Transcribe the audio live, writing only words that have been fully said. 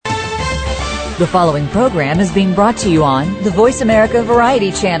The following program is being brought to you on the Voice America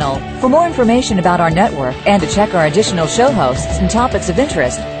Variety Channel. For more information about our network and to check our additional show hosts and topics of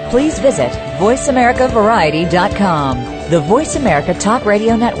interest, please visit voiceamericavariety.com. The Voice America Talk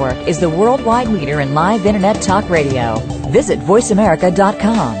Radio Network is the worldwide leader in live Internet talk radio. Visit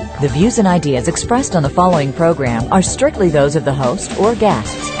voiceamerica.com. The views and ideas expressed on the following program are strictly those of the host or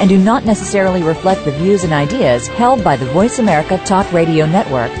guests and do not necessarily reflect the views and ideas held by the Voice America Talk Radio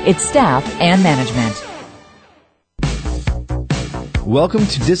Network, its staff, and management. Welcome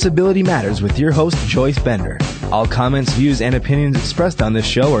to Disability Matters with your host, Joyce Bender. All comments, views, and opinions expressed on this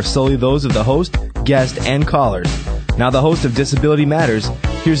show are solely those of the host, guest, and callers. Now the host of Disability Matters,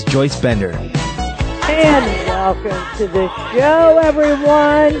 here's Joyce Bender. And welcome to the show,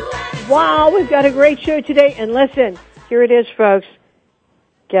 everyone. Wow, we've got a great show today. And listen, here it is, folks.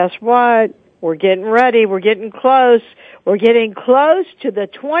 Guess what? We're getting ready. We're getting close. We're getting close to the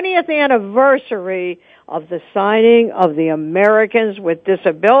 20th anniversary of the signing of the Americans with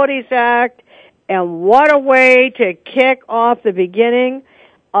Disabilities Act. And what a way to kick off the beginning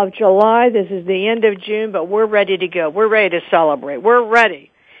of July. This is the end of June, but we're ready to go. We're ready to celebrate. We're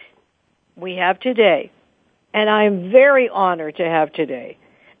ready. We have today, and I am very honored to have today,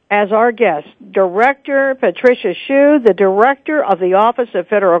 as our guest, Director Patricia Shiu, the Director of the Office of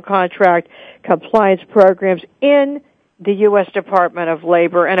Federal Contract Compliance Programs in the U.S. Department of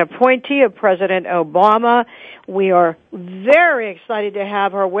Labor, an appointee of President Obama. We are very excited to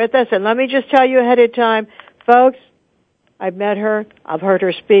have her with us, and let me just tell you ahead of time, folks, I've met her, I've heard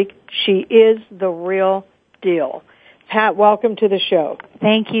her speak. She is the real deal. Pat, welcome to the show.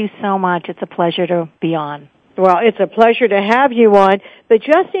 Thank you so much. It's a pleasure to be on. Well, it's a pleasure to have you on. But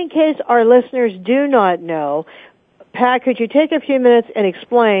just in case our listeners do not know, Pat, could you take a few minutes and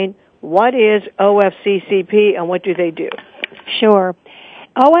explain what is OFCCP and what do they do? Sure.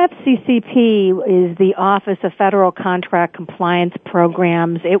 OFCCP is the Office of Federal Contract Compliance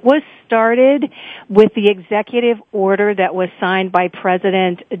Programs. It was started with the executive order that was signed by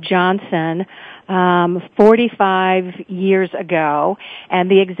President Johnson 45 years ago, and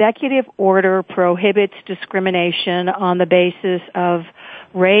the executive order prohibits discrimination on the basis of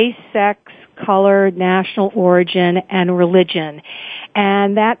race, sex, color, national origin, and religion.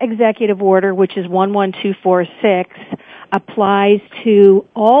 And that executive order, which is 11246, applies to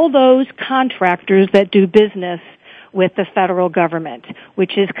all those contractors that do business with the federal government,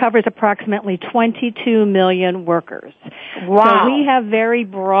 which covers approximately 22 million workers. Wow. So we have very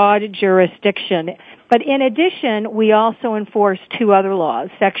broad jurisdiction. But in addition, we also enforce two other laws.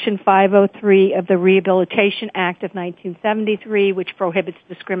 Section 503 of the Rehabilitation Act of 1973, which prohibits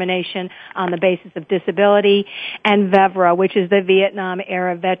discrimination on the basis of disability, and VEVRA, which is the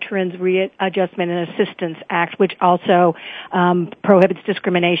Vietnam-era Veterans Readjustment and Assistance Act, which also prohibits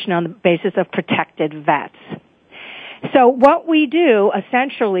discrimination on the basis of protected vets. So what we do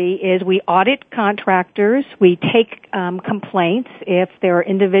essentially is we audit contractors, we take complaints if there are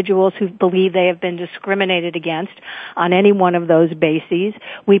individuals who believe they have been discriminated against on any one of those bases.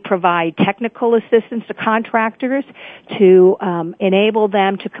 We provide technical assistance to contractors to enable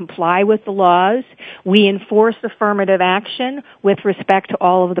them to comply with the laws. We enforce affirmative action with respect to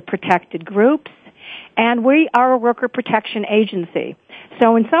all of the protected groups. And we are a worker protection agency.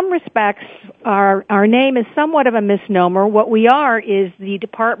 So in some respects, our name is somewhat of a misnomer. What we are is the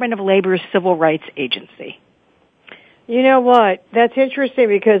Department of Labor's Civil Rights Agency. You know what? That's interesting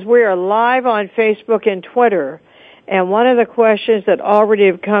because we are live on Facebook and Twitter. And one of the questions that already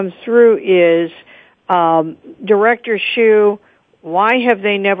have come through is, Director Shiu, why have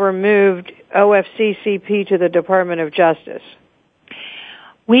they never moved OFCCP to the Department of Justice?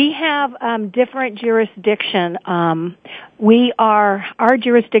 We have different jurisdiction. Our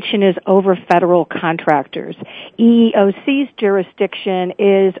jurisdiction is over federal contractors. EEOC's jurisdiction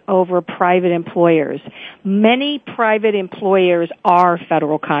is over private employers. Many private employers are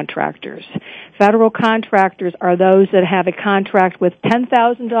federal contractors. Federal contractors are those that have a contract with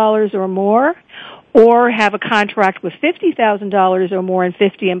 $10,000 or more, or have a contract with $50,000 or more and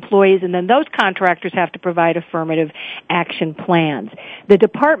 50 employees, and then those contractors have to provide affirmative action plans. The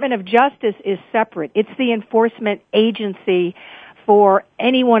Department of Justice is separate. It's the enforcement agency for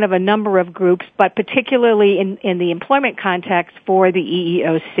any one of a number of groups, but particularly in the employment context for the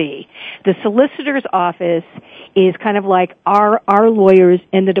EEOC. The solicitor's office is kind of like our lawyers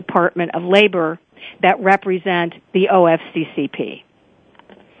in the Department of Labor that represent the OFCCP.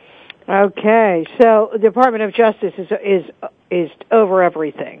 Okay, so the Department of Justice is over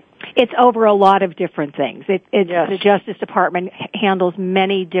everything. It's over a lot of different things. Yes. The Justice Department handles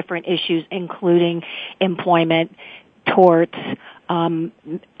many different issues, including employment, torts,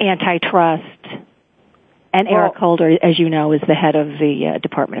 antitrust. And Eric Holder, as you know, is the head of the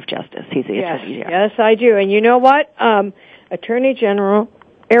Department of Justice. He's the Attorney General. Yes, I do. And you know what? Attorney General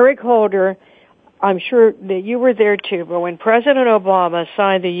Eric Holder, I'm sure that you were there too, but when President Obama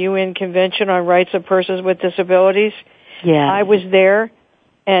signed the UN Convention on Rights of Persons with Disabilities, I was there,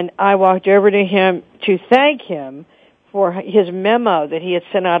 and I walked over to him to thank him for his memo that he had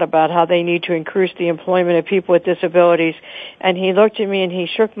sent out about how they need to increase the employment of people with disabilities. And he looked at me and he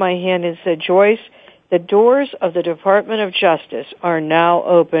shook my hand and said, Joyce, the doors of the Department of Justice are now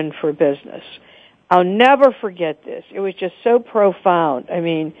open for business. I'll never forget this. It was just so profound. I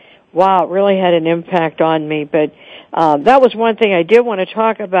mean, wow, it really had an impact on me. But that was one thing I did want to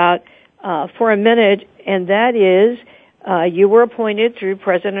talk about for a minute, and that is you were appointed through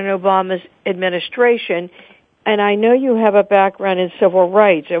President Obama's administration, and I know you have a background in civil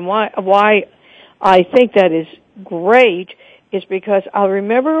rights. And why I think that is great is because I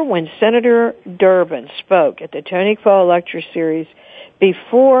remember when Senator Durbin spoke at the Tony Kuo Lecture Series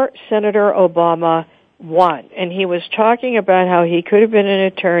before Senator Obama won, and he was talking about how he could have been an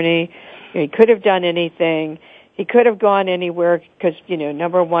attorney, he could have done anything, he could have gone anywhere because,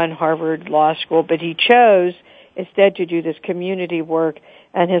 number one, Harvard Law School, but he chose instead to do this community work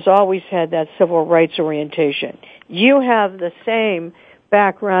and has always had that civil rights orientation. You have the same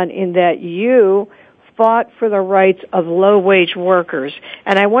background in that you fought for the rights of low-wage workers,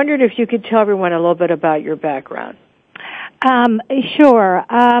 and I wondered if you could tell everyone a little bit about your background. Sure.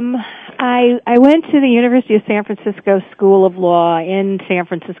 I went to the University of San Francisco School of Law in San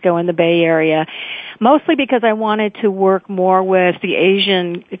Francisco in the Bay Area, mostly because I wanted to work more with the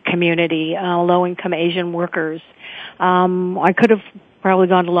Asian community, low-income Asian workers. I could have probably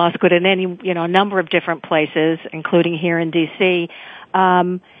gone to law school in any, a number of different places, including here in D.C.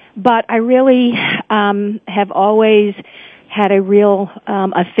 But I really have always had a real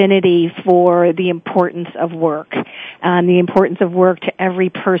affinity for the importance of work, the importance of work to every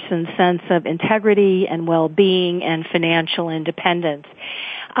person's sense of integrity and well-being and financial independence.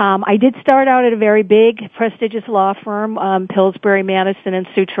 I did start out at a very big, prestigious law firm, Pillsbury, Madison, and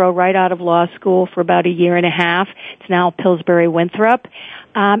Sutro, right out of law school for about a year and a half. It's now Pillsbury Winthrop.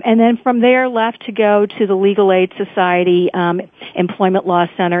 And then from there left to go to the Legal Aid Society Employment Law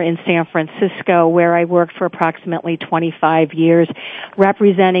Center in San Francisco, where I worked for approximately 25 years,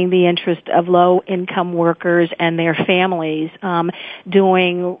 representing the interest of low-income workers and their families,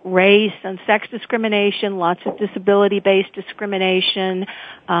 doing race and sex discrimination, lots of disability-based discrimination,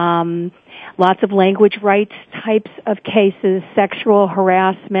 lots of language rights types of cases, sexual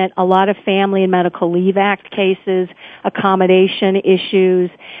harassment, a lot of Family and Medical Leave Act cases, accommodation issues,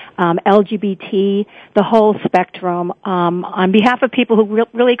 LGBT, the whole spectrum, on behalf of people who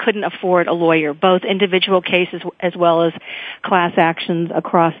really couldn't afford a lawyer, both individual cases as well as class actions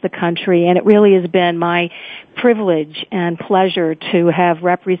across the country. And it really has been my privilege and pleasure to have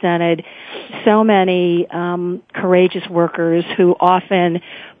represented so many courageous workers who often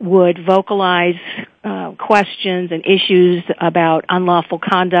would vocalize questions and issues about unlawful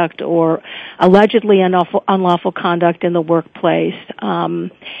conduct or allegedly unlawful conduct in the workplace,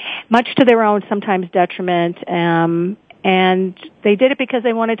 much to their own sometimes detriment, and they did it because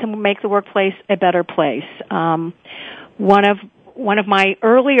they wanted to make the workplace a better place. One of my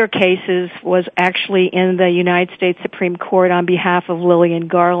earlier cases was actually in the United States Supreme Court on behalf of Lillian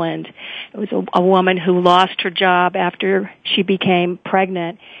Garland. It was a woman who lost her job after she became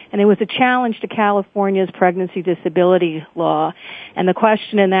pregnant, and it was a challenge to California's pregnancy disability law. And the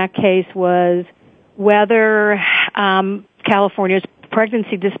question in that case was whether California's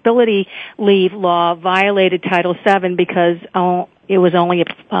pregnancy disability leave law violated Title VII because it was only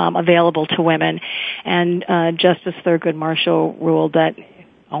available to women. And Justice Thurgood Marshall ruled that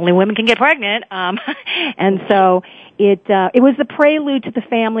only women can get pregnant. And so it was the prelude to the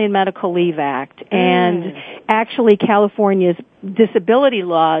Family and Medical Leave Act. And actually California's disability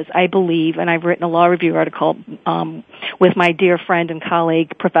laws, I believe, and I've written a law review article with my dear friend and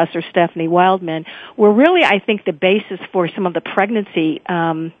colleague, Professor Stephanie Wildman, were really, I think, the basis for some of the pregnancy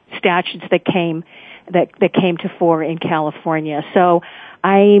statutes that came to fore in California. So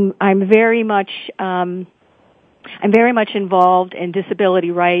I'm very much involved in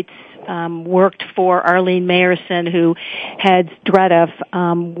disability rights. Worked for Arlene Mayerson, who heads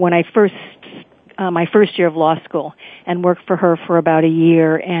DREDF, when I my first year of law school, and worked for her for about a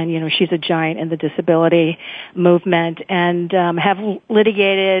year. And she's a giant in the disability movement, and have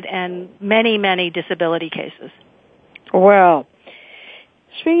litigated and many disability cases. Well,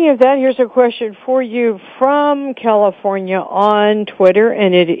 speaking of that, here's a question for you from California on Twitter,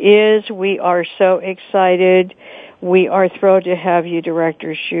 and it is, we are so excited. We are thrilled to have you,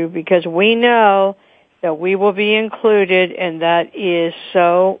 Director Shiu, because we know that we will be included, and that is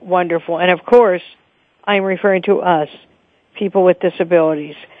so wonderful. And of course, I'm referring to us, people with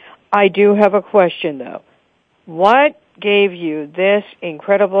disabilities. I do have a question, though. What gave you this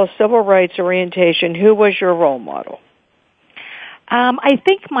incredible civil rights orientation? Who was your role model? I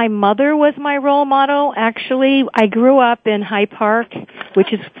think my mother was my role model, actually. I grew up in Hyde Park,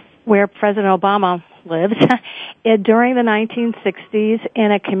 which is where President Obama lives, during the 1960s,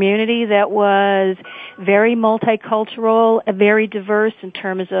 in a community that was very multicultural, very diverse in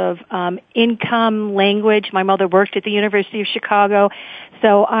terms of income, language. My mother worked at the University of Chicago,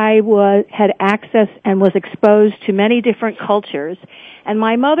 so I had access and was exposed to many different cultures. And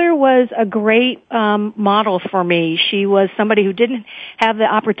my mother was a great model for me. She was somebody who didn't have the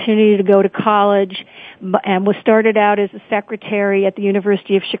opportunity to go to college and was started out as a secretary at the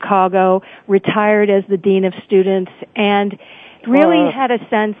University of Chicago, retired as the dean of students, and really had a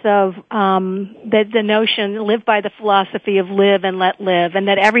sense of the notion, live by the philosophy of live and let live, and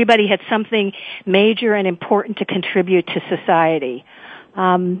that everybody had something major and important to contribute to society.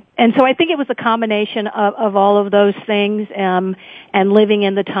 And so I think it was a combination of all of those things, and living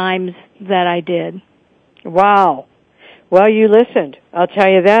in the times that I did. Wow. Well, you listened. I'll tell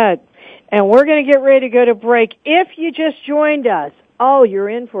you that. And we're going to get ready to go to break. If you just joined us, oh, you're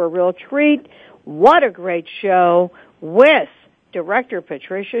in for a real treat. What a great show with Director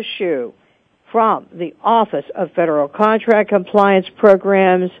Patricia Shiu from the Office of Federal Contract Compliance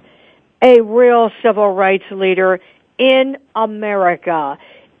Programs, a real civil rights leader in America.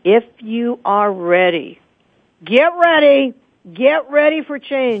 If you are ready, get ready for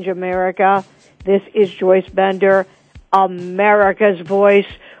change, America. This is Joyce Bender, America's Voice,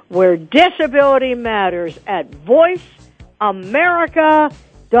 where disability matters, at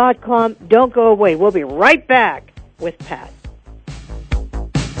voiceamerica.com. Don't go away. We'll be right back with Pat.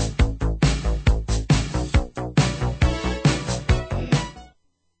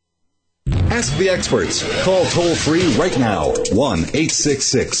 Ask the experts. Call toll-free right now,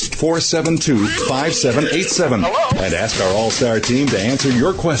 1-866-472-5787. And ask our All-Star team to answer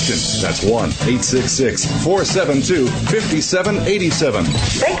your question. That's 1-866-472-5787.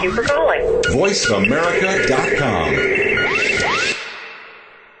 Thank you for calling.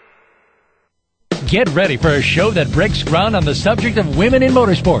 VoiceAmerica.com. Get ready for a show that breaks ground on the subject of women in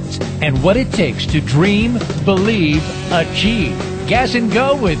motorsports and what it takes to dream, believe, achieve. Gas and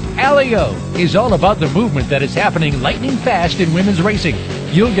Go with Alio is all about the movement that is happening lightning fast in women's racing.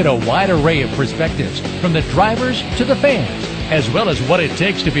 You'll get a wide array of perspectives from the drivers to the fans, as well as what it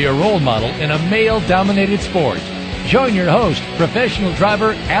takes to be a role model in a male-dominated sport. Join your host, professional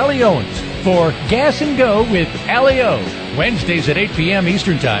driver Allie Owens, for Gas and Go with Alio, Wednesdays at 8 p.m.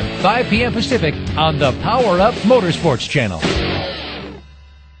 Eastern Time, 5 p.m. Pacific, on the Power Up Motorsports Channel.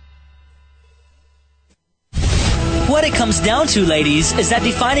 What it comes down to, ladies, is that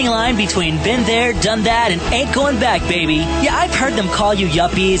defining line between been there, done that, and ain't going back, baby. Yeah, I've heard them call you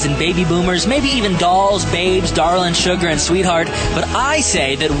yuppies and baby boomers, maybe even dolls, babes, darling, sugar, and sweetheart, but I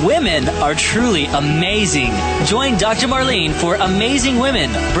say that women are truly amazing. Join Dr. Marlene for Amazing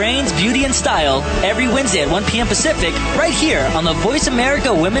Women, Brains, Beauty, and Style every Wednesday at 1 p.m. Pacific, right here on the Voice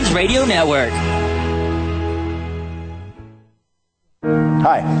America Women's Radio Network.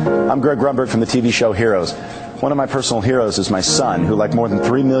 Hi, I'm Greg Grunberg from the TV show Heroes. One of my personal heroes is my son, who, like more than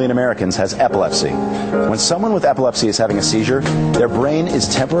 3 million Americans, has epilepsy. When someone with epilepsy is having a seizure, their brain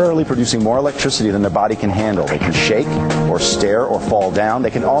is temporarily producing more electricity than their body can handle. They can shake, or stare, or fall down.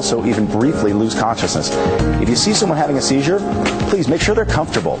 They can also even briefly lose consciousness. If you see someone having a seizure, please make sure they're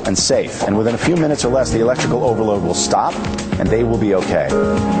comfortable and safe. And within a few minutes or less, the electrical overload will stop, and they will be okay.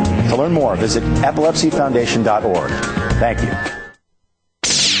 To learn more, visit epilepsyfoundation.org. Thank you.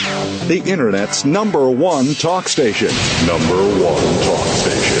 The Internet's #1 talk station. #1 talk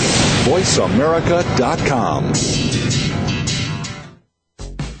station. VoiceAmerica.com.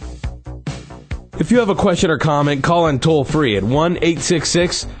 If you have a question or comment, call in toll-free at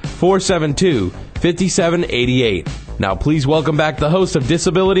 1-866-472-5788. Now, please welcome back the host of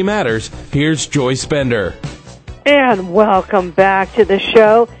Disability Matters. Here's Joyce Bender. And welcome back to the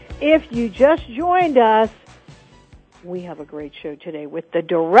show. If you just joined us, we have a great show today with the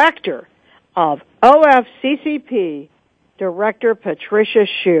director of OFCCP, Director Patricia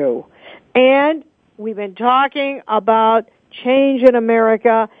Shiu. And we've been talking about change in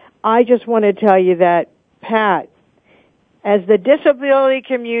America. I just want to tell you that, Pat, as the disability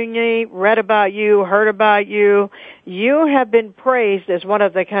community read about you, heard about you, you have been praised as one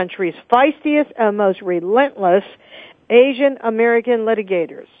of the country's feistiest and most relentless Asian American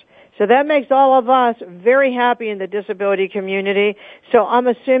litigators. So that makes all of us very happy in the disability community. So I'm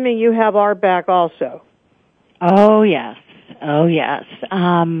assuming you have our back also. Oh, yes. Oh, yes.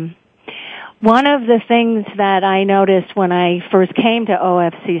 One of the things that I noticed when I first came to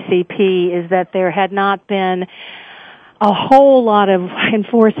OFCCP is that there had not been a whole lot of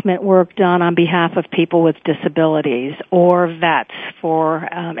enforcement work done on behalf of people with disabilities or vets, for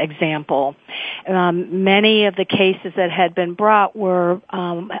example. Many of the cases that had been brought were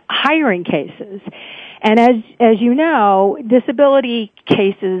hiring cases. And as you know, disability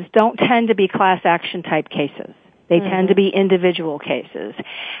cases don't tend to be class action type cases. They tend to be individual cases.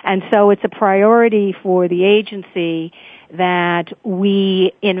 And so it's a priority for the agency that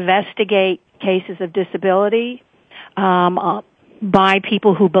we investigate cases of disability by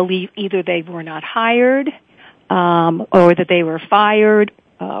people who believe either they were not hired or that they were fired,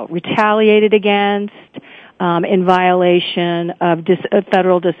 retaliated against, in violation of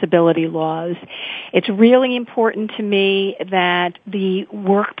federal disability laws. It's really important to me that the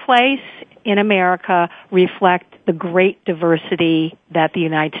workplace in America reflect the great diversity that the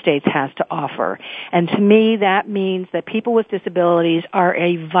United States has to offer. And to me, that means that people with disabilities are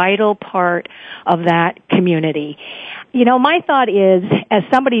a vital part of that community. You know, my thought is, as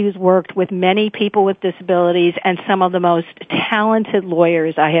somebody who's worked with many people with disabilities and some of the most talented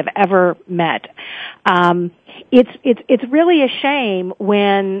lawyers I have ever met, it's really a shame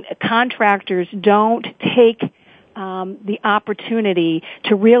when contractors don't take the opportunity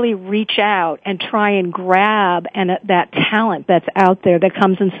to really reach out and try and grab that talent that's out there that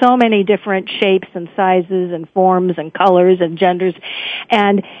comes in so many different shapes and sizes and forms and colors and genders.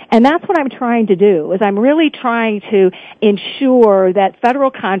 And that's what I'm trying to do, is I'm really trying to ensure that federal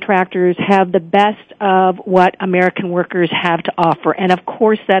contractors have the best of what American workers have to offer. And of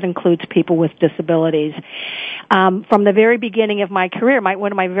course that includes people with disabilities. From the very beginning of my career,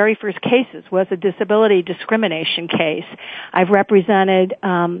 one of my very first cases was a disability discrimination case. I've represented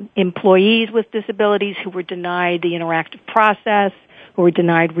employees with disabilities who were denied the interactive process, who were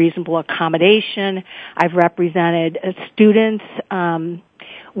denied reasonable accommodation. I've represented students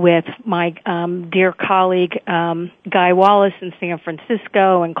with my dear colleague Guy Wallace in San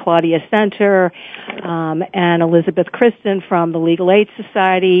Francisco, and Claudia Center, and Elizabeth Kristen from the Legal Aid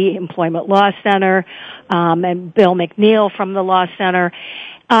Society, Employment Law Center, and Bill McNeil from the Law Center.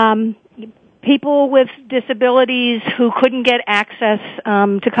 People with disabilities who couldn't get access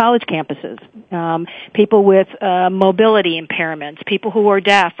to college campuses, people with mobility impairments, people who are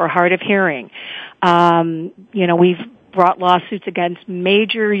deaf or hard of hearing. We've brought lawsuits against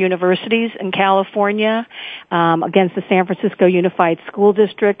major universities in California, against the San Francisco Unified School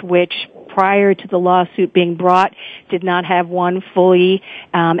District, which prior to the lawsuit being brought did not have one fully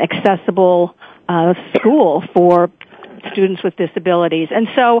accessible school for students with disabilities. And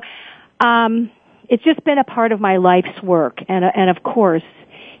so it's just been a part of my life's work, and of course,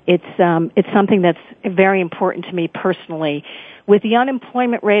 it's something that's very important to me personally. With the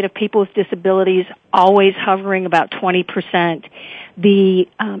unemployment rate of people with disabilities always hovering about 20%, the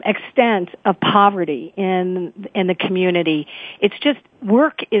extent of poverty in the community, it's just,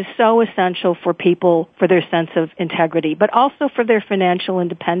 work is so essential for people, for their sense of integrity, but also for their financial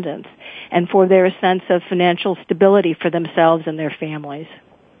independence and for their sense of financial stability for themselves and their families.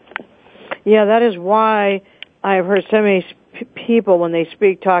 Yeah, that is why I've heard so many people, when they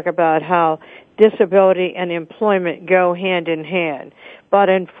speak, talk about how disability and employment go hand in hand. But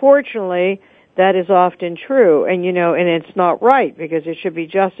unfortunately, that is often true. And, and it's not right, because it should be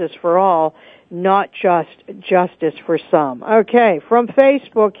justice for all, not just justice for some. Okay, from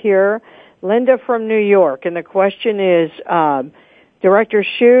Facebook here, Linda from New York. And the question is, Director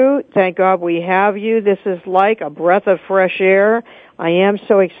Shiu, thank God we have you. This is like a breath of fresh air. I am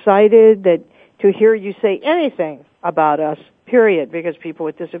so excited to hear you say anything about us, period, because people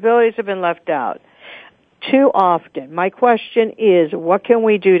with disabilities have been left out too often. My question is, what can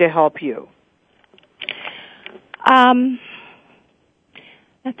we do to help you? That's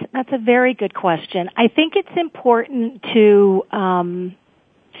a very good question. I think it's important to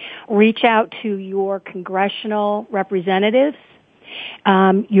reach out to your congressional representatives,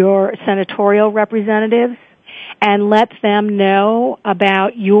 your senatorial representatives, and let them know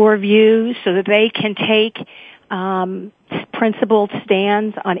about your views so that they can take principled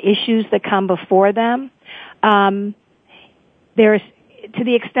stands on issues that come before them. To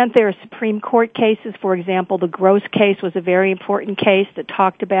the extent there are Supreme Court cases, for example, the Gross case was a very important case that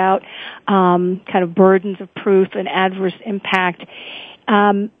talked about kind of burdens of proof and adverse impact.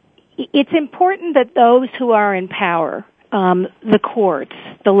 It's important that those who are in power, the courts,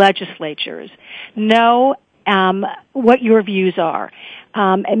 the legislatures, know what your views are,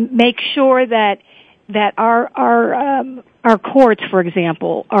 and make sure that our courts, for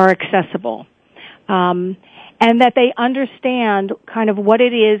example, are accessible, and that they understand kind of what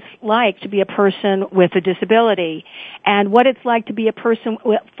it is like to be a person with a disability, and what it's like to be a person,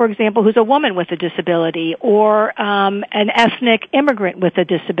 for example, who's a woman with a disability, or an ethnic immigrant with a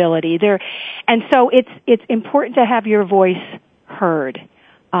disability. And so it's important to have your voice heard.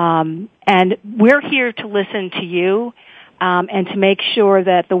 And we're here to listen to you, and to make sure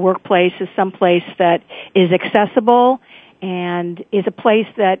that the workplace is someplace that is accessible and is a place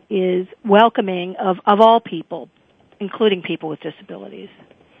that is welcoming of all people, including people with disabilities.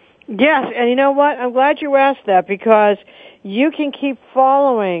 Yes, and you know what? I'm glad you asked that, because you can keep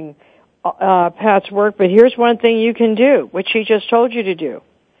following Pat's work, but here's one thing you can do, which he just told you to do.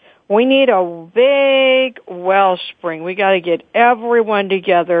 We need a big wellspring. We got to get everyone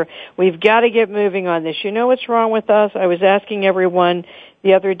together. We've got to get moving on this. You know what's wrong with us? I was asking everyone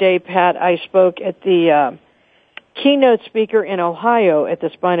the other day, Pat, I spoke at the keynote speaker in Ohio at the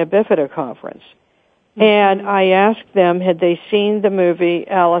Spina Bifida conference. Mm-hmm. And I asked them, had they seen the movie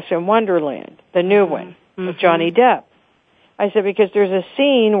Alice in Wonderland, the new one, with Johnny Depp? I said, because there's a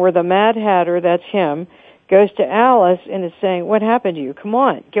scene where the Mad Hatter, that's him, goes to Alice and is saying, what happened to you? Come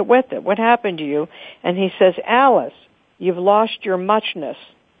on, get with it. What happened to you? And he says, Alice, you've lost your muchness.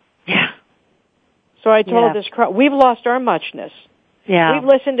 Yeah. So I told this crowd, we've lost our muchness. Yeah. We've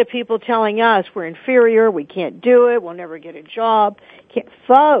listened to people telling us we're inferior, we can't do it, we'll never get a job.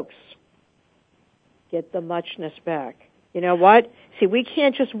 Folks, get the muchness back. You know what? See, we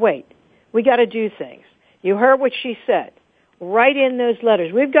can't just wait. We got to do things. You heard what she said. Write in those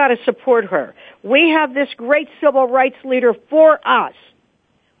letters. We've got to support her. We have this great civil rights leader for us.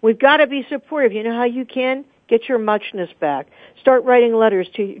 We've got to be supportive. You know how you can? Get your muchness back. Start writing letters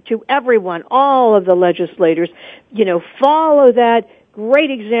to everyone, all of the legislators. You know, follow that great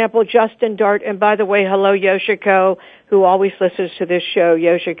example, Justin Dart. And by the way, hello, Yoshiko, who always listens to this show.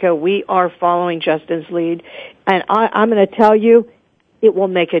 Yoshiko, we are following Justin's lead. And I'm going to tell you, it will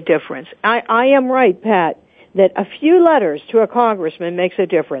make a difference. I am right, Pat, that a few letters to a congressman makes a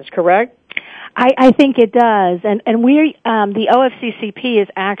difference, correct? I think it does, and we the OFCCP is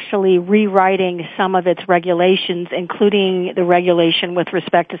actually rewriting some of its regulations, including the regulation with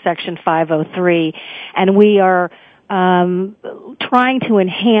respect to Section 503, and we are trying to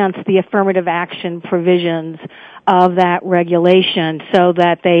enhance the affirmative action provisions of that regulation so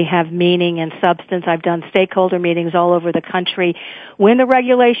that they have meaning and substance. I've done stakeholder meetings all over the country. When the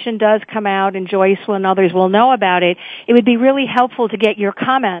regulation does come out, and Joyce and others will know about it, it would be really helpful to get your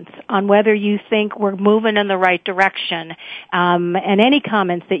comments on whether you think we're moving in the right direction, and any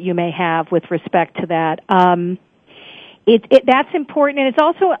comments that you may have with respect to that. That's important, and it's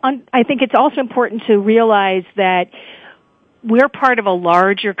also, I think it's also important to realize that we're part of a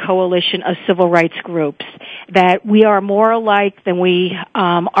larger coalition of civil rights groups, that we are more alike than we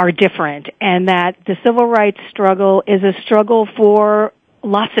are different, and that the civil rights struggle is a struggle for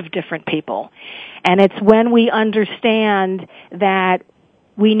lots of different people. And it's when we understand that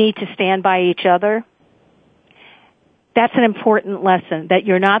we need to stand by each other, that's an important lesson, that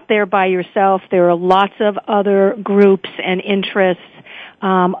you're not there by yourself. There are lots of other groups and interests,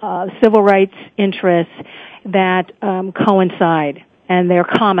 civil rights interests, that coincide, and they're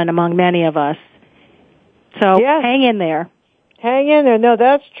common among many of us. So hang in there. Hang in there. No,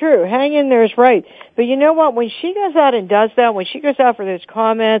 that's true. Hang in there is right. But you know what? When she goes out and does that, when she goes out for those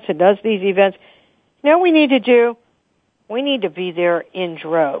comments and does these events, you know what we need to do? We need to be there in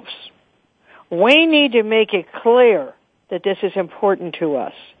droves. We need to make it clear that this is important to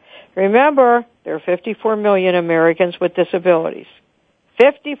us. Remember, there are 54 million Americans with disabilities.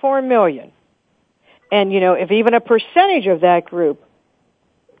 54 million. And, you know, if even a percentage of that group,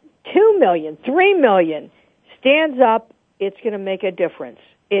 2 million, 3 million, stands up, it's going to make a difference.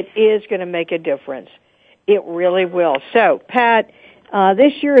 It is going to make a difference. It really will. So, Pat,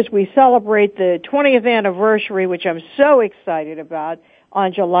 this year as we celebrate the 20th anniversary, which I'm so excited about,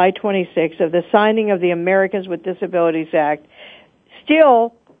 on July 26th of the signing of the Americans with Disabilities Act,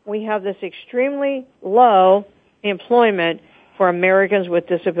 still we have this extremely low employment for Americans with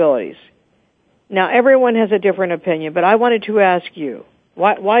disabilities. Now, everyone has a different opinion, but I wanted to ask you,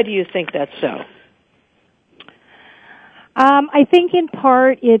 why do you think that's so? I think in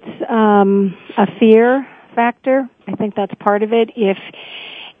part it's a fear factor. I think that's part of it.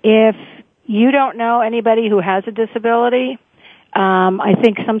 If you don't know anybody who has a disability, I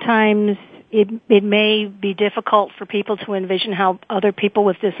think sometimes it may be difficult for people to envision how other people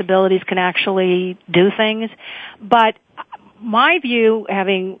with disabilities can actually do things. But my view,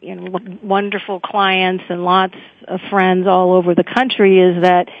 having wonderful clients and lots of friends all over the country, is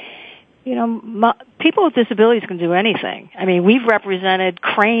that people with disabilities can do anything. I mean, we've represented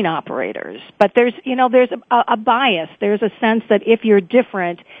crane operators, but there's a bias. There's a sense that if you're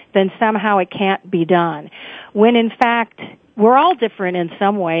different, then somehow it can't be done. When in fact, we're all different in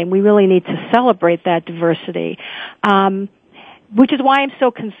some way, and we really need to celebrate that diversity. Which is why I'm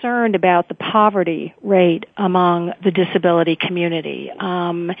so concerned about the poverty rate among the disability community.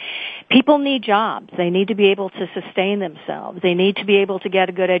 People need jobs. They need to be able to sustain themselves. They need to be able to get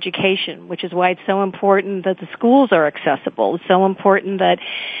a good education, which is why it's so important that the schools are accessible. It's so important that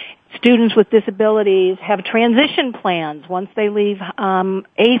students with disabilities have transition plans once they leave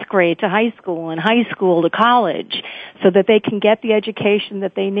 8th grade to high school and high school to college, so that they can get the education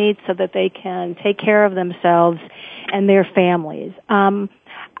that they need so that they can take care of themselves and their families.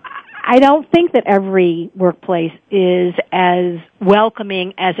 I don't think that every workplace is as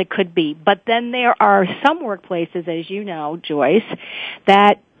welcoming as it could be, but then there are some workplaces, as you know, Joyce,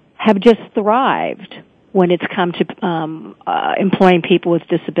 that have just thrived when it's come to employing people with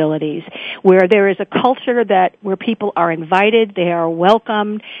disabilities, where there is a culture where people are invited, they are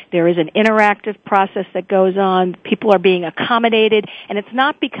welcomed, there is an interactive process that goes on, people are being accommodated, and it's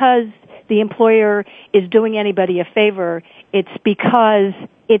not because the employer is doing anybody a favor, it's because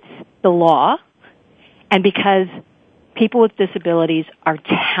it's the law, and because people with disabilities are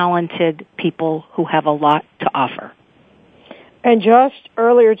talented people who have a lot to offer. And just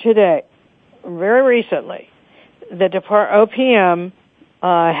earlier today, very recently, the OPM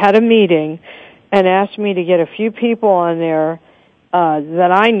had a meeting and asked me to get a few people on there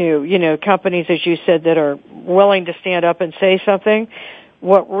that I knew, companies, as you said, that are willing to stand up and say something.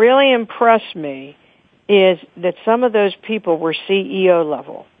 What really impressed me is that some of those people were CEO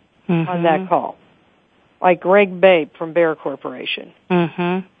level on that call, like Greg Babe from Bayer Corporation.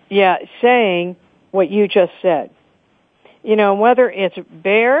 Yeah, saying what you just said. Whether it's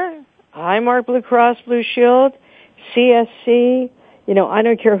Bayer, Highmark Blue Cross Blue Shield, CSC, I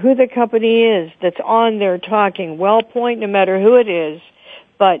don't care who the company is that's on there talking, WellPoint, no matter who it is,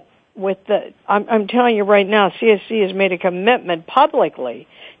 but I'm telling you right now, CSC has made a commitment publicly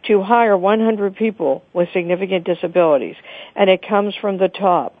to hire 100 people with significant disabilities, and it comes from the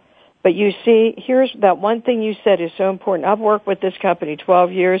top. But you see, here's that one thing you said is so important. I've worked with this company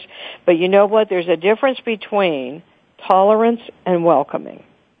 12 years, but you know what? There's a difference between tolerance and welcoming.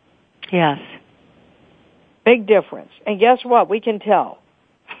 Yes. Big difference. And guess what? We can tell.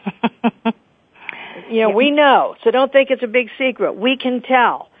 We know, so don't think it's a big secret. We can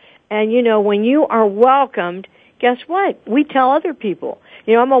tell. And, when you are welcomed, guess what? We tell other people.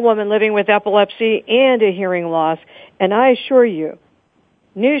 I'm a woman living with epilepsy and a hearing loss, and I assure you,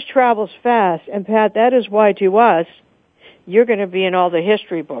 news travels fast, and Pat, that is why to us, you're going to be in all the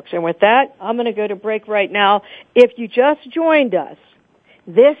history books. And with that, I'm going to go to break right now. If you just joined us,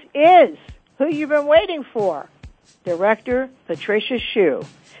 this is who you've been waiting for, Director Patricia Shiu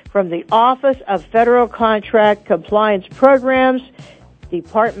from the Office of Federal Contract Compliance Programs,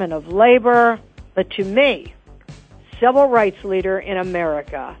 Department of Labor, but to me, civil rights leader in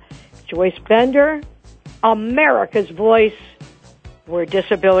America. Joyce Bender, America's Voice, where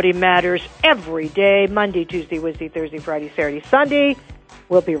disability matters every day, Monday, Tuesday, Wednesday, Thursday, Friday, Saturday, Sunday.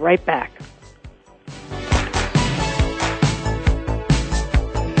 We'll be right back.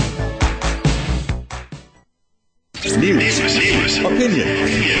 News, opinion.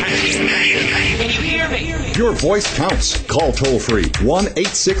 Can you hear me? Your voice counts. Call toll-free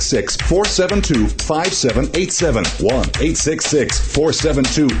 1-866-472-5787.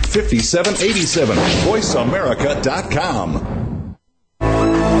 1-866-472-5787. VoiceAmerica.com.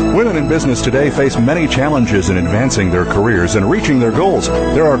 Women in business today face many challenges in advancing their careers and reaching their goals.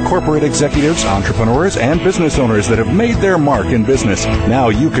 There are corporate executives, entrepreneurs, and business owners that have made their mark in business. Now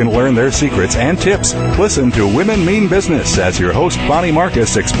you can learn their secrets and tips. Listen to Women Mean Business as your host, Bonnie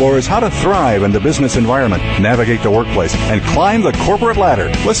Marcus, explores how to thrive in the business environment, navigate the workplace, and climb the corporate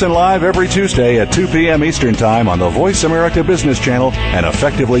ladder. Listen live every Tuesday at 2 p.m. Eastern Time on the Voice America Business Channel and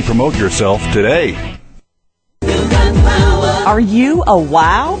effectively promote yourself today. Are you a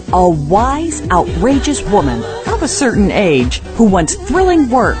wise, outrageous woman of a certain age who wants thrilling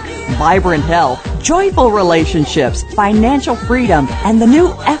work, vibrant health, joyful relationships, financial freedom, and the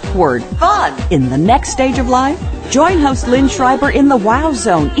new F word, fun, in the next stage of life? Join host Lynn Schreiber in the Wow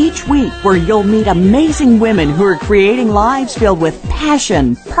Zone each week, where you'll meet amazing women who are creating lives filled with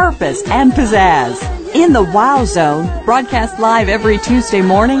passion, purpose, and pizzazz. In the Wow Zone, broadcast live every Tuesday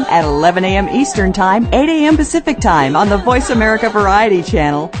morning at 11 a.m. Eastern Time, 8 a.m. Pacific Time on the Voice America Variety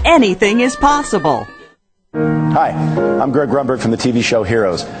Channel. Anything is possible. Hi, I'm Greg Grunberg from the TV show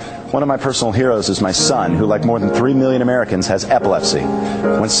Heroes. One of my personal heroes is my son, who, like more than 3 million Americans, has epilepsy.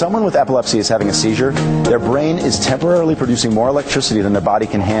 When someone with epilepsy is having a seizure, their brain is temporarily producing more electricity than their body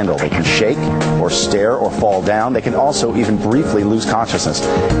can handle. They can shake, or stare, or fall down. They can also even briefly lose consciousness.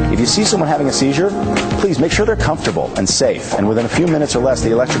 If you see someone having a seizure, please make sure they're comfortable and safe, and within a few minutes or less,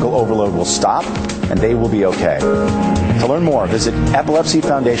 the electrical overload will stop, and they will be okay. To learn more, visit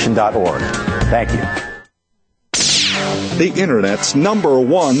epilepsyfoundation.org. Thank you. The Internet's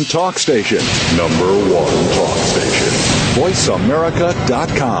 #1 talk station. #1 talk station.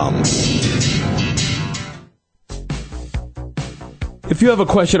 VoiceAmerica.com. If you have a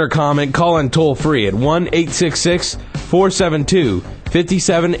question or comment, call in toll free at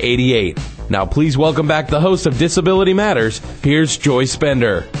 1-866-472-5788. Now please welcome back the host of Disability Matters. Here's Joyce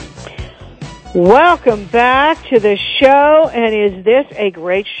Bender. Welcome back to the show, and is this a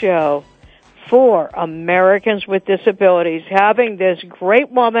great show for Americans with disabilities, having this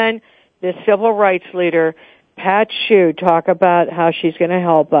great woman, this civil rights leader, Pat Shiu, talk about how she's going to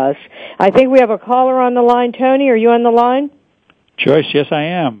help us. I think we have a caller on the line. Tony, are you on the line? Joyce, yes, I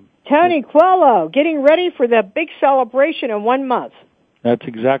am. Tony Quello, getting ready for the big celebration in 1 month. That's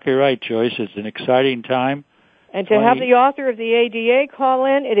exactly right, Joyce. It's an exciting time. And to have the author of the ADA call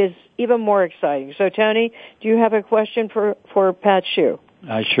in, it is even more exciting. So, Tony, do you have a question for Pat Shiu?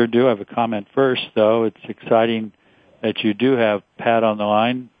 I sure do. I have a comment first, though. It's exciting that you do have Pat on the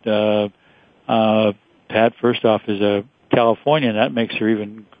line. Pat, first off, is a Californian. That makes her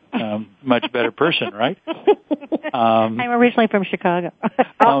even much better person, right? I'm originally from Chicago.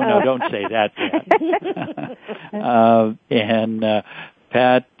 Oh, no, don't say that, Pat. And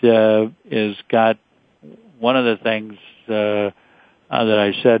Pat has got one of the things that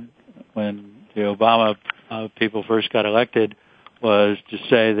I said when the Obama people first got elected was to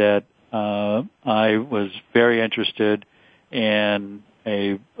say that I was very interested in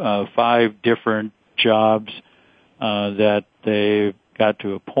 5 different jobs that they got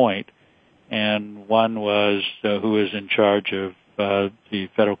to appoint, and one was who was in charge of the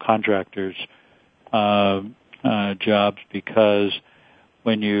federal contractors' jobs, because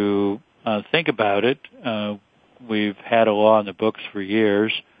when you think about it, we've had a law in the books for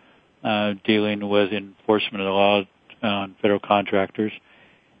years dealing with enforcement of the law on federal contractors,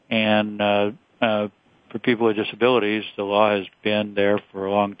 and for people with disabilities, the law has been there for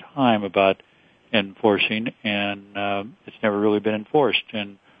a long time about enforcing, and it's never really been enforced.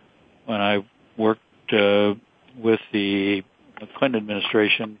 And when I worked with the Clinton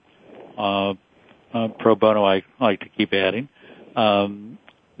administration, pro bono, I like to keep adding, one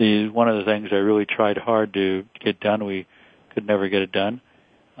of the things I really tried hard to get done, we could never get it done.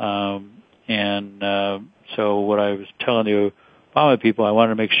 So what I was telling the Obama people, I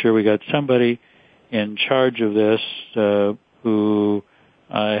wanted to make sure we got somebody in charge of this who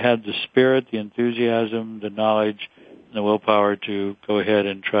had the spirit, the enthusiasm, the knowledge, and the willpower to go ahead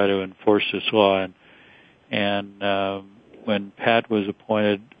and try to enforce this law. And when Pat was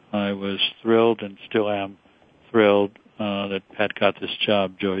appointed, I was thrilled and still am thrilled that Pat got this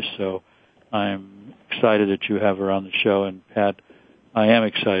job, Joyce. So I'm excited that you have her on the show. And Pat, I am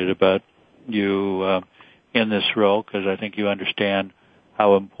excited about you in this role, because I think you understand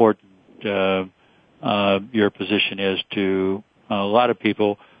how important your position is to a lot of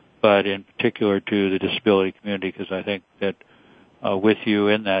people, but in particular to the disability community, because I think that with you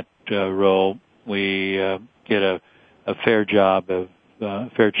in that role, we get a fair job of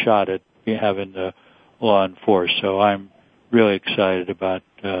fair shot at having the law enforced. So I'm really excited about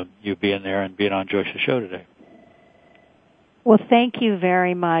you being there and being on Joyce's show today. Well, thank you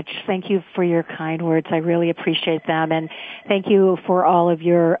very much. Thank you for your kind words. I really appreciate them. And thank you for all of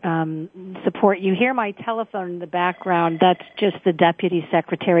your support. You hear my telephone in the background. That's just the deputy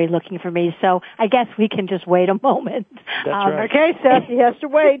secretary looking for me. So I guess we can just wait a moment. That's right. Okay, Seth, he has to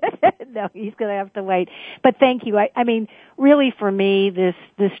wait. No, he's going to have to wait. But thank you. I mean, really for me, this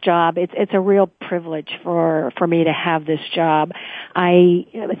job, it's a real privilege for me to have this job.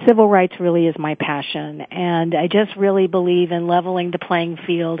 Civil rights really is my passion, and I just really believe in leveling the playing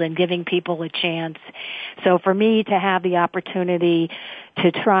field and giving people a chance. So for me to have the opportunity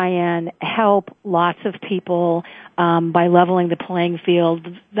to try and help lots of people by leveling the playing field,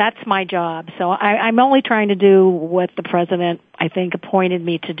 that's my job. So I'm only trying to do what the president, I think, appointed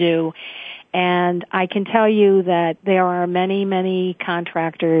me to do. And I can tell you that there are many, many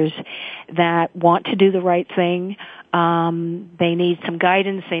contractors that want to do the right thing. They need some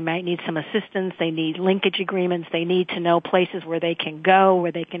guidance. They might need some assistance. They need linkage agreements. They need to know places where they can go,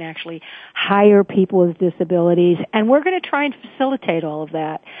 where they can actually hire people with disabilities. And we're going to try and facilitate all of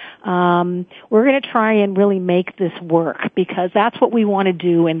that. We're going to try and really make this work, because that's what we want to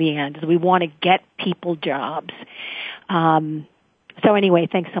do in the end, is we want to get people jobs. So anyway,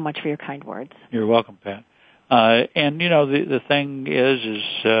 thanks so much for your kind words. You're welcome, Pat. And the thing is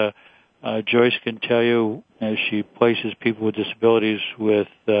Joyce can tell you, as she places people with disabilities with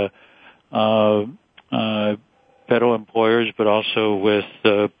federal employers, but also with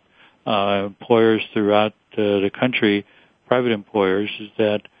employers throughout the country, private employers, is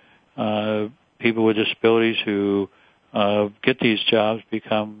that people with disabilities who get these jobs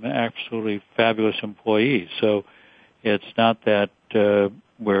become absolutely fabulous employees. So it's not that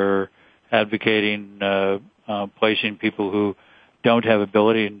we're advocating placing people who don't have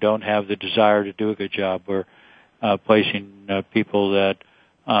ability and don't have the desire to do a good job. We're placing people that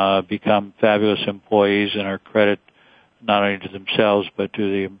become fabulous employees and are credit not only to themselves but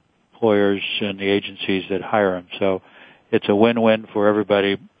to the employers and the agencies that hire them. So it's a win-win for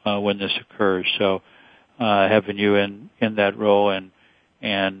everybody when this occurs. So having you in that role and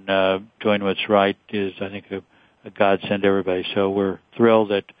doing what's right is, I think, a godsend to everybody. So we're thrilled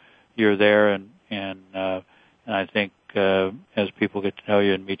that you're there, and I think as people get to know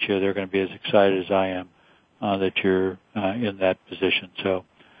you and meet you, they're going to be as excited as I am that you're in that position. So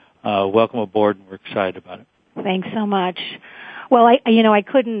welcome aboard, and we're excited about it. Thanks so much. Well, I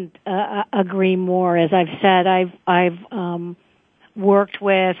couldn't agree more. As I've said, I've worked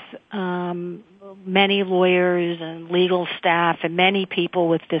with many lawyers and legal staff and many people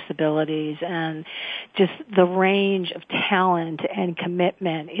with disabilities, and just the range of talent and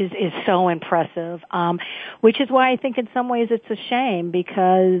commitment is so impressive, which is why I think in some ways it's a shame,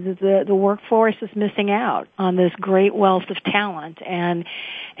 because the workforce is missing out on this great wealth of talent. And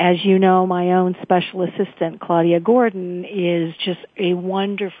as you know, my own special assistant, Claudia Gordon, is just a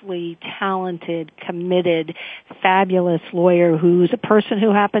wonderfully talented, committed, fabulous lawyer who's a person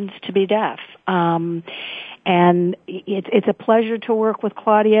who happens to be deaf. And it's a pleasure to work with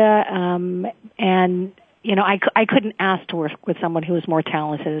Claudia. And I couldn't ask to work with someone who is more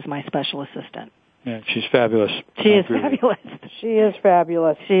talented as my special assistant. Yeah, she's fabulous. She is fabulous. She is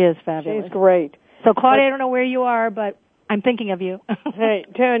fabulous. She is fabulous. She's great. So Claudia, I don't know where you are, but I'm thinking of you. Hey,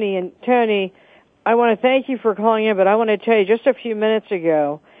 Tony, I want to thank you for calling in, but I want to tell you, just a few minutes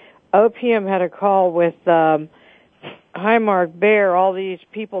ago, OPM had a call with Highmark, Bear, all these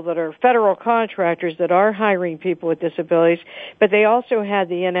people that are federal contractors that are hiring people with disabilities, but they also had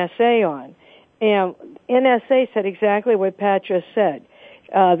the NSA on. And NSA said exactly what Pat just said.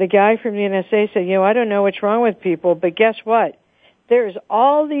 The guy from the NSA said, I don't know what's wrong with people, but guess what? There's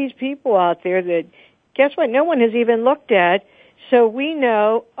all these people out there that, guess what, no one has even looked at. So we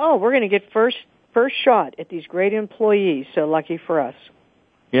know, we're going to get first shot at these great employees. So lucky for us.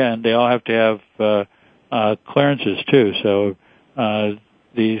 Yeah, and they all have to have clearances too. So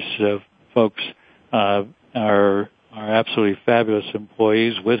these folks are absolutely fabulous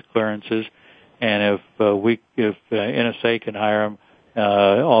employees with clearances. And if NSA can hire them,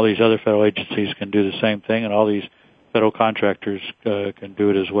 all these other federal agencies can do the same thing, and all these federal contractors can do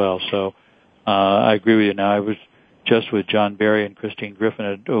it as well. So I agree with you. Now, I was just with John Barry and Christine Griffin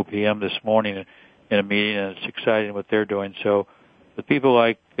at OPM this morning in a meeting, and it's exciting what they're doing. So the people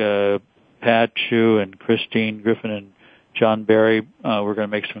like Pat Shiu and Christine Griffin and John Barry, we're going to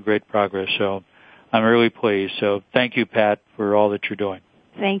make some great progress. So I'm really pleased. So thank you, Pat, for all that you're doing.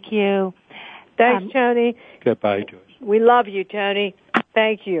 Thank you. Thanks, Tony. Goodbye, Joyce. We love you, Tony.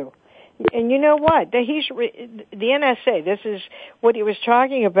 Thank you. And you know what? The NSA, this is what he was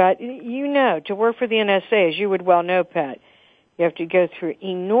talking about. To work for the NSA, as you would well know, Pat, you have to go through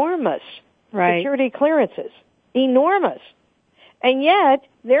enormous security clearances. Enormous. And yet,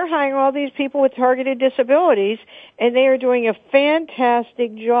 they're hiring all these people with targeted disabilities, and they are doing a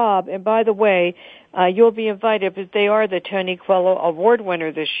fantastic job. And by the way, you'll be invited, but they are the Tony Coelho Award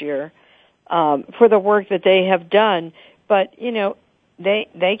winner this year for the work that they have done. But,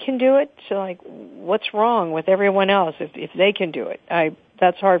 they can do it. So, what's wrong with everyone else if they can do it?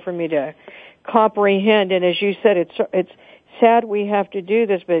 That's hard for me to comprehend. And as you said, it's sad we have to do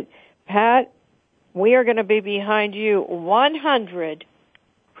this, but Pat, we are going to be behind you 100%.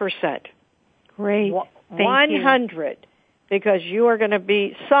 Great. 100, because you are going to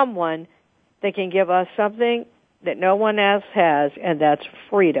be someone that can give us something that no one else has, and that's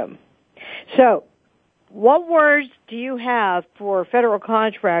freedom. So, what words do you have for federal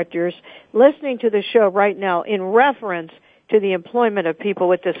contractors listening to the show right now in reference to the employment of people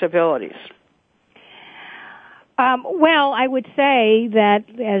with disabilities? Well, I would say that,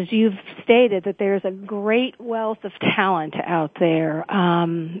 as you've stated, that there's a great wealth of talent out there,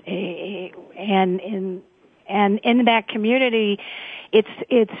 and in that community,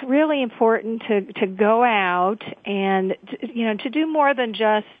 it's really important to go out and to do more than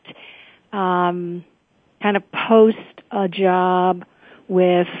just kind of post a job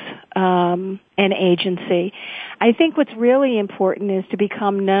with an agency. I think what's really important is to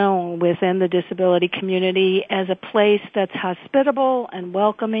become known within the disability community as a place that's hospitable and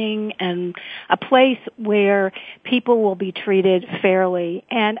welcoming and a place where people will be treated fairly.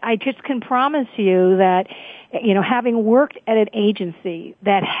 And I just can promise you that, having worked at an agency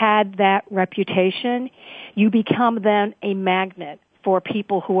that had that reputation, you become then a magnet for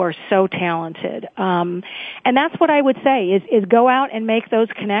people who are so talented. And that's what I would say is go out and make those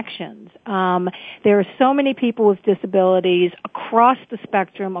connections. There are so many people with disabilities across the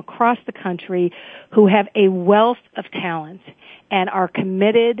spectrum, across the country, who have a wealth of talent and are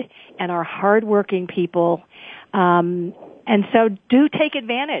committed and are hardworking people. And so do take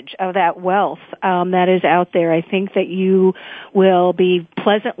advantage of that wealth that is out there. I think that you will be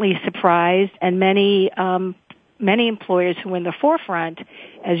pleasantly surprised, and many employers who are in the forefront,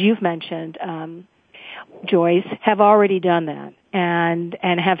 as you've mentioned, Joyce, have already done that and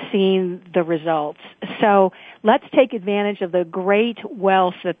have seen the results. So let's take advantage of the great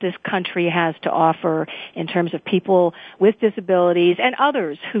wealth that this country has to offer in terms of people with disabilities and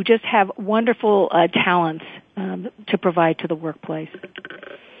others who just have wonderful talents to provide to the workplace.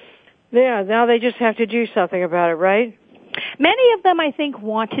 Yeah, now they just have to do something about it, right? Many of them, I think,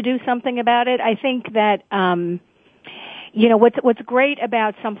 want to do something about it. I think that what's great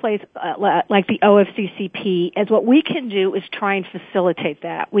about someplace like the OFCCP is what we can do is try and facilitate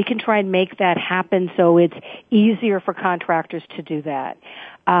that. We can try and make that happen so it's easier for contractors to do that.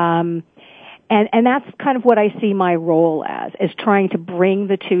 And that's kind of what I see my role as, is trying to bring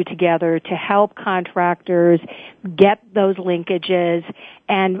the two together to help contractors get those linkages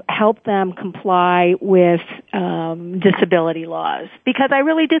and help them comply with disability laws. Because I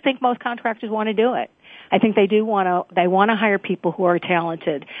really do think most contractors want to do it. I think they want to hire people who are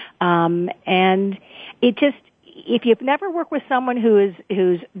talented. And it just, if you've never worked with someone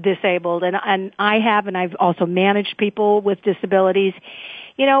who's disabled, and I have, and I've also managed people with disabilities,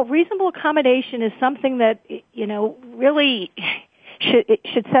 reasonable accommodation is something that, really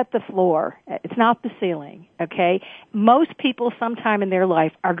should set the floor. It's not the ceiling, okay? Most people sometime in their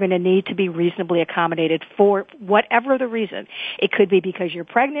life are going to need to be reasonably accommodated for whatever the reason. It could be because you're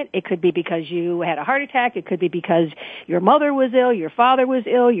pregnant. It could be because you had a heart attack. It could be because your mother was ill, your father was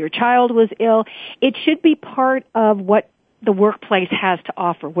ill, your child was ill. It should be part of what the workplace has to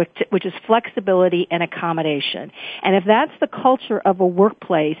offer, which is flexibility and accommodation. And if that's the culture of a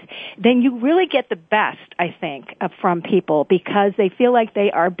workplace, then you really get the best, I think, from people, because they feel like they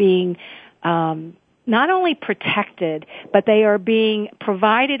are being not only protected, but they are being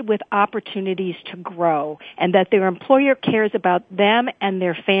provided with opportunities to grow, and that their employer cares about them and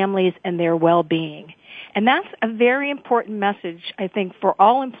their families and their well-being. And that's a very important message, I think, for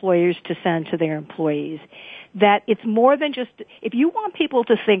all employers to send to their employees. That it's more than just, if you want people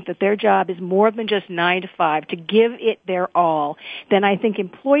to think that their job is more than just 9 to 5, to give it their all, then I think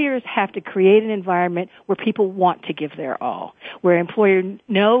employers have to create an environment where people want to give their all, where employer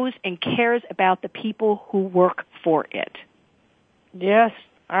knows and cares about the people who work for it. Yes,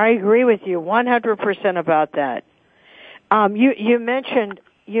 I agree with you 100% about that.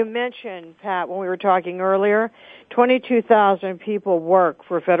 You mentioned, Pat, when we were talking earlier, 22,000 people work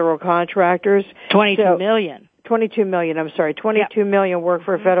for federal contractors. 22 million. 22 million, I'm sorry. 22 million work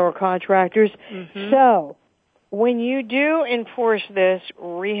for federal contractors. Mm-hmm. So, when you do enforce this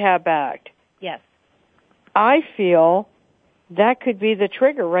Rehab Act, yes, I feel that could be the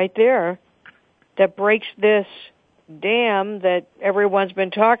trigger right there that breaks this dam that everyone's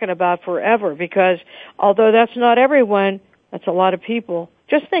been talking about forever, because although that's not everyone, that's a lot of people.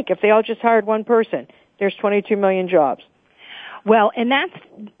 Just think, if they all just hired one person, there's 22 million jobs. Well, and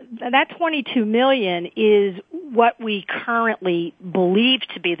that 22 million is what we currently believe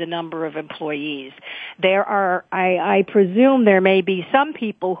to be the number of employees. There are, I presume there may be some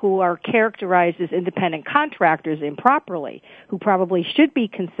people who are characterized as independent contractors improperly, who probably should be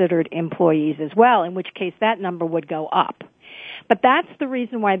considered employees as well, in which case that number would go up. But that's the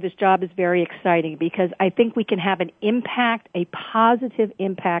reason why this job is very exciting, because I think we can have an impact, a positive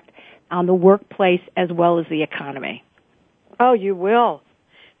impact on the workplace as well as the economy. Oh, you will,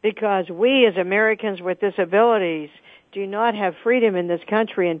 because we as Americans with disabilities do not have freedom in this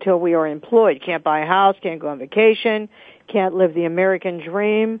country until we are employed. Can't buy a house, can't go on vacation, can't live the American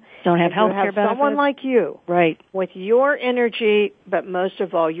dream. Don't have health care benefits. Someone like you, right, with your energy, but most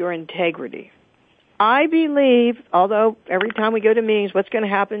of all, your integrity. I believe, although every time we go to meetings, what's going to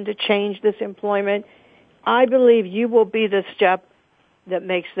happen to change this employment, I believe you will be the step that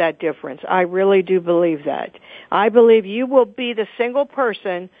makes that difference. I really do believe that. I believe you will be the single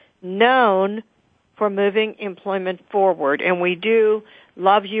person known for moving employment forward, and we do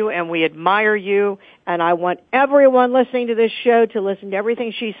love you and we admire you, and I want everyone listening to this show to listen to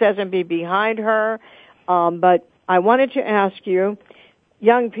everything she says and be behind her. But I wanted to ask you,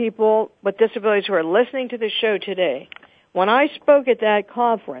 young people with disabilities who are listening to the show today, when I spoke at that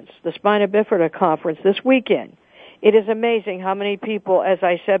conference, the Spina Bifida conference this weekend, it is amazing how many people, as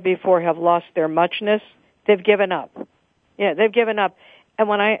I said before, have lost their muchness. They've given up. Yeah, they've given up. And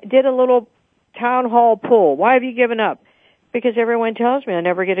when I did a little town hall poll, why have you given up? Because everyone tells me I'll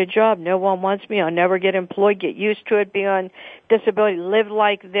never get a job. No one wants me. I'll never get employed. Get used to it. Be on disability. Live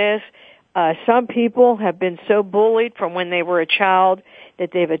like this. Some people have been so bullied from when they were a child that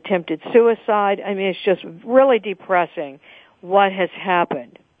they've attempted suicide. I mean, it's just really depressing what has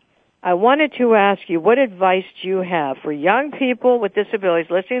happened. I wanted to ask you, what advice do you have for young people with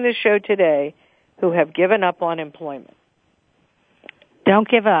disabilities listening to the show today who have given up on employment? Don't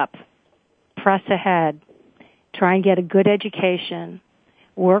give up. Press ahead. Try and get a good education.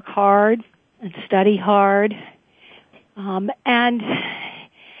 Work hard and study hard. And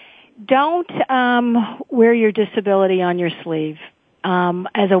don't wear your disability on your sleeve.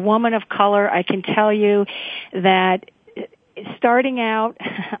 As a woman of color, I can tell you that starting out,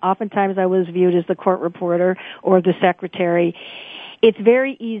 oftentimes I was viewed as the court reporter or the secretary. It's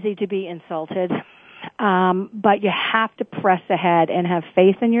very easy to be insulted, but you have to press ahead and have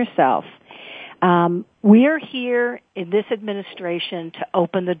faith in yourself. We're here in this administration to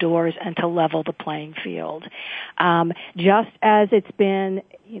open the doors and to level the playing field. Just as it's been,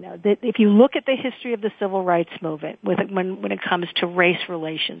 if you look at the history of the civil rights movement, when it comes to race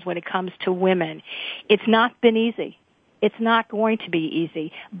relations, when it comes to women, it's not been easy. It's not going to be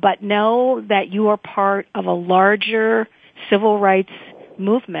easy. But know that you are part of a larger civil rights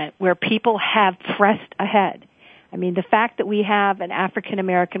movement where people have pressed ahead. I mean, the fact that we have an African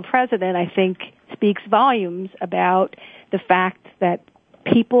American president, I think, speaks volumes about the fact that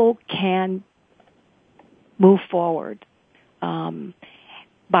people can move forward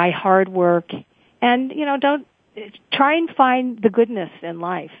by hard work. And, don't try and find the goodness in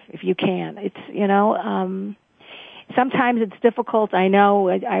life if you can. It's, sometimes it's difficult. I know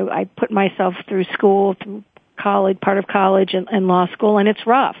I put myself through school, through college, part of college and law school, and it's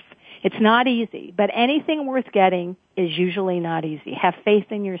rough. It's not easy, but anything worth getting is usually not easy. Have faith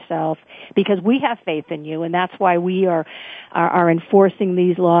in yourself because we have faith in you, and that's why we are enforcing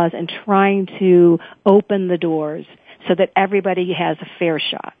these laws and trying to open the doors so that everybody has a fair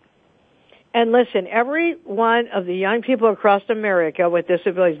shot. And listen, every one of the young people across America with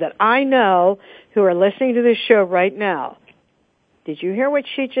disabilities that I know who are listening to this show right now, did you hear what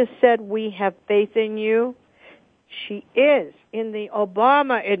she just said? We have faith in you. She is in the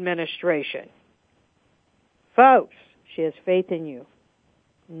Obama administration. Folks, she has faith in you.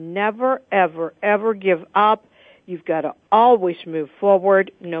 Never, ever, ever give up. You've got to always move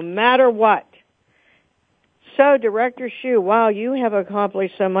forward, no matter what. So, Director Shiu, wow, you have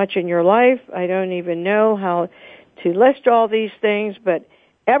accomplished so much in your life. I don't even know how to list all these things, but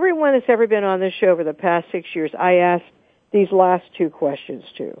everyone that's ever been on this show over the past 6 years, I asked these last two questions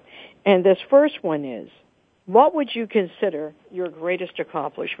to. And this first one is, what would you consider your greatest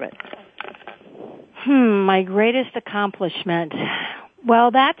accomplishment? My greatest accomplishment.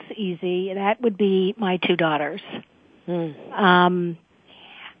 Well, that's easy. That would be my two daughters.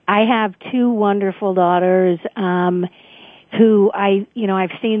 I have two wonderful daughters who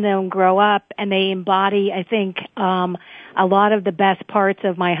I've seen them grow up, and they embody, I think, a lot of the best parts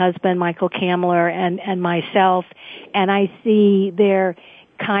of my husband, Michael Kamler, and myself, and I see their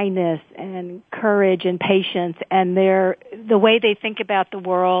kindness and courage and patience and the way they think about the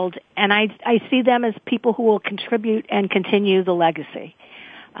world, and I see them as people who will contribute and continue the legacy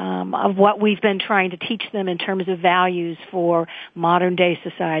of what we've been trying to teach them in terms of values for modern day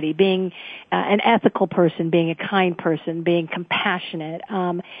society, being an ethical person, being a kind person, being compassionate,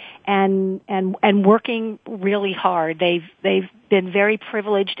 and working really hard. They've been very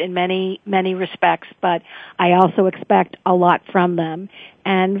privileged in many respects, but I also expect a lot from them.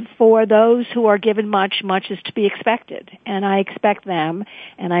 And for those who are given much is to be expected. And I expect them,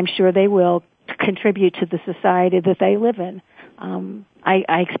 and I'm sure they will contribute to the society that they live in.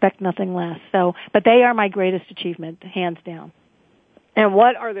 I expect nothing less. So, but they are my greatest achievement, hands down. And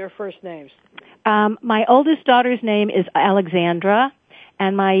what are their first names? My oldest daughter's name is Alexandra,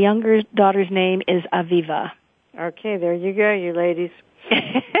 and my younger daughter's name is Aviva. Okay, there you go, you ladies.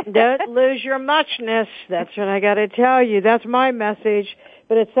 Don't lose your muchness. That's what I got to tell you. That's my message.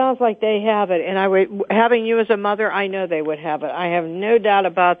 But it sounds like they have it. And having you as a mother, I know they would have it. I have no doubt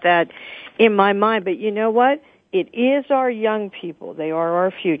about that in my mind. But you know what? It is our young people. They are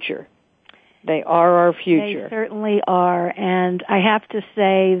our future. They are our future. They certainly are. And I have to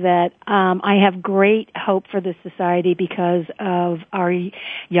say that I have great hope for this society because of our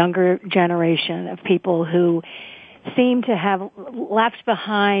younger generation of people who seem to have left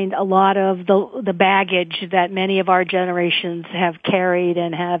behind a lot of the baggage that many of our generations have carried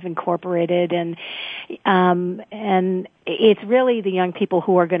and have incorporated, and it's really the young people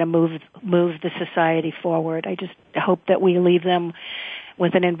who are going to move the society forward. I just hope that we leave them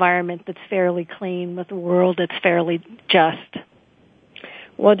with an environment that's fairly clean, with a world that's fairly just.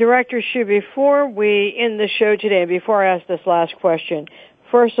 Well, Director Shiu, before we end the show today, before I ask this last question,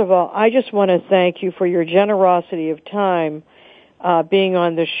 first of all, I just want to thank you for your generosity of time being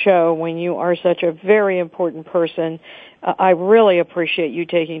on the show when you are such a very important person. I really appreciate you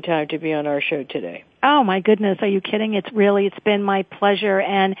taking time to be on our show today. Oh, my goodness. Are you kidding? It's been my pleasure.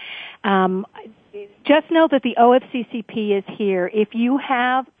 And just know that the OFCCP is here. If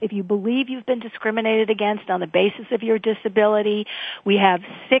you believe you've been discriminated against on the basis of your disability, we have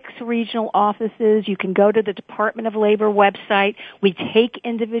 6 regional offices. You can go to the Department of Labor website. We take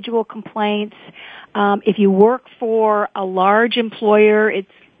individual complaints. If you work for a large employer,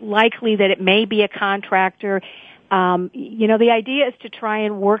 it's likely that it may be a contractor. The idea is to try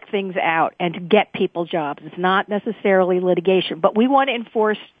and work things out and to get people jobs. It's not necessarily litigation, but we want to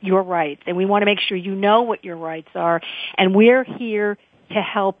enforce your rights, and we want to make sure you know what your rights are, and we're here to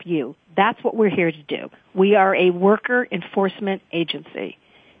help you. That's what we're here to do. We are a worker enforcement agency.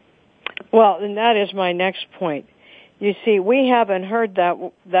 Well, and that is my next point. You see, we haven't heard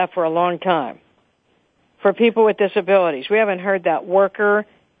that for a long time. For people with disabilities, we haven't heard that worker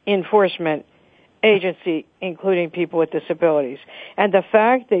enforcement agency, including people with disabilities. And the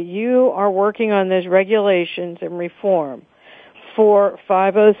fact that you are working on those regulations and reform for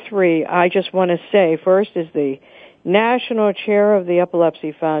 503, I just want to say, first, as the national chair of the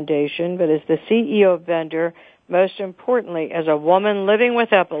Epilepsy Foundation, but as the CEO of Bender, most importantly, as a woman living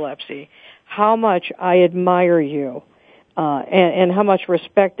with epilepsy, how much I admire you and how much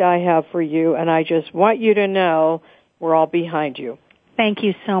respect I have for you. And I just want you to know we're all behind you. Thank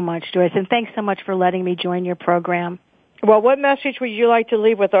you so much, Joyce, and thanks so much for letting me join your program. Well, what message would you like to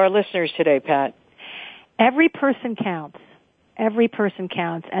leave with our listeners today, Pat? Every person counts. Every person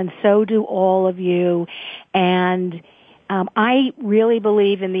counts, and so do all of you. And I really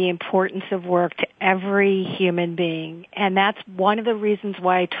believe in the importance of work to every human being, and that's one of the reasons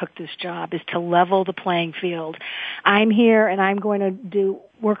why I took this job, is to level the playing field. I'm here, and I'm going to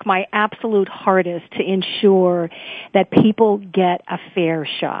work my absolute hardest to ensure that people get a fair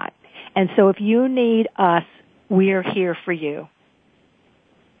shot. And so if you need us, we're here for you.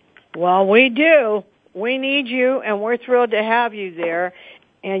 Well, we do. We need you, and we're thrilled to have you there.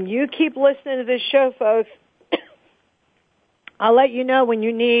 And you keep listening to this show, folks. I'll let you know when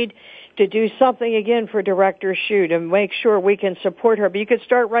you need to do something again for Director Shiu to make sure we can support her. But you could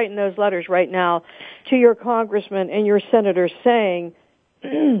start writing those letters right now to your congressman and your senators saying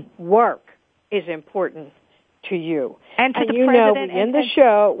work is important to you. And to the you president, know, we end the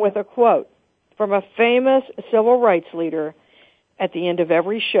show with a quote from a famous civil rights leader at the end of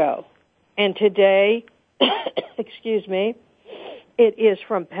every show. And today, excuse me, it is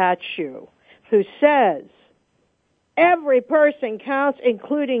from Pat Shiu, who says, every person counts,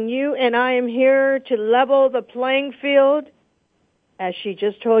 including you, and I am here to level the playing field. As she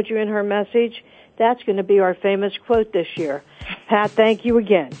just told you in her message, that's going to be our famous quote this year. Pat, thank you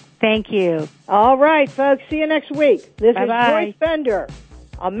again. Thank you. All right, folks, see you next week. This Bye-bye. is Joyce Bender,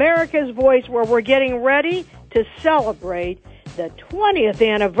 America's Voice, where we're getting ready to celebrate the 20th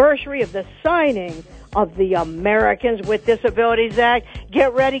anniversary of the signing of the Americans with Disabilities Act.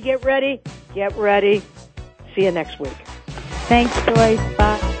 Get ready, get ready, get ready. See you next week. Thanks, Joyce.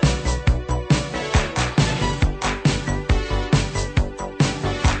 Bye.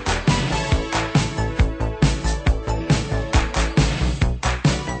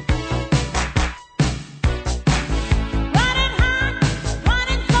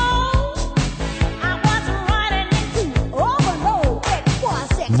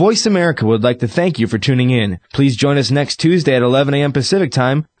 Voice America would like to thank you for tuning in. Please join us next Tuesday at 11 a.m. Pacific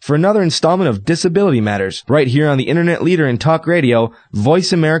Time for another installment of Disability Matters, right here on the internet leader in talk radio,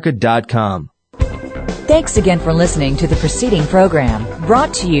 voiceamerica.com. Thanks again for listening to the preceding program,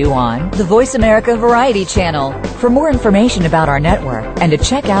 brought to you on the Voice America Variety Channel. For more information about our network and to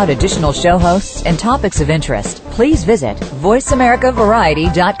check out additional show hosts and topics of interest, please visit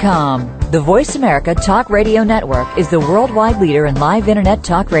voiceamericavariety.com. The Voice America Talk Radio Network is the worldwide leader in live Internet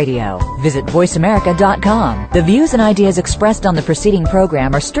talk radio. Visit voiceamerica.com. The views and ideas expressed on the preceding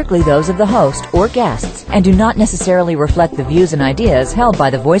program are strictly those of the host or guests and do not necessarily reflect the views and ideas held by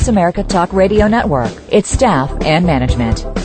the Voice America Talk Radio Network, its staff, and management.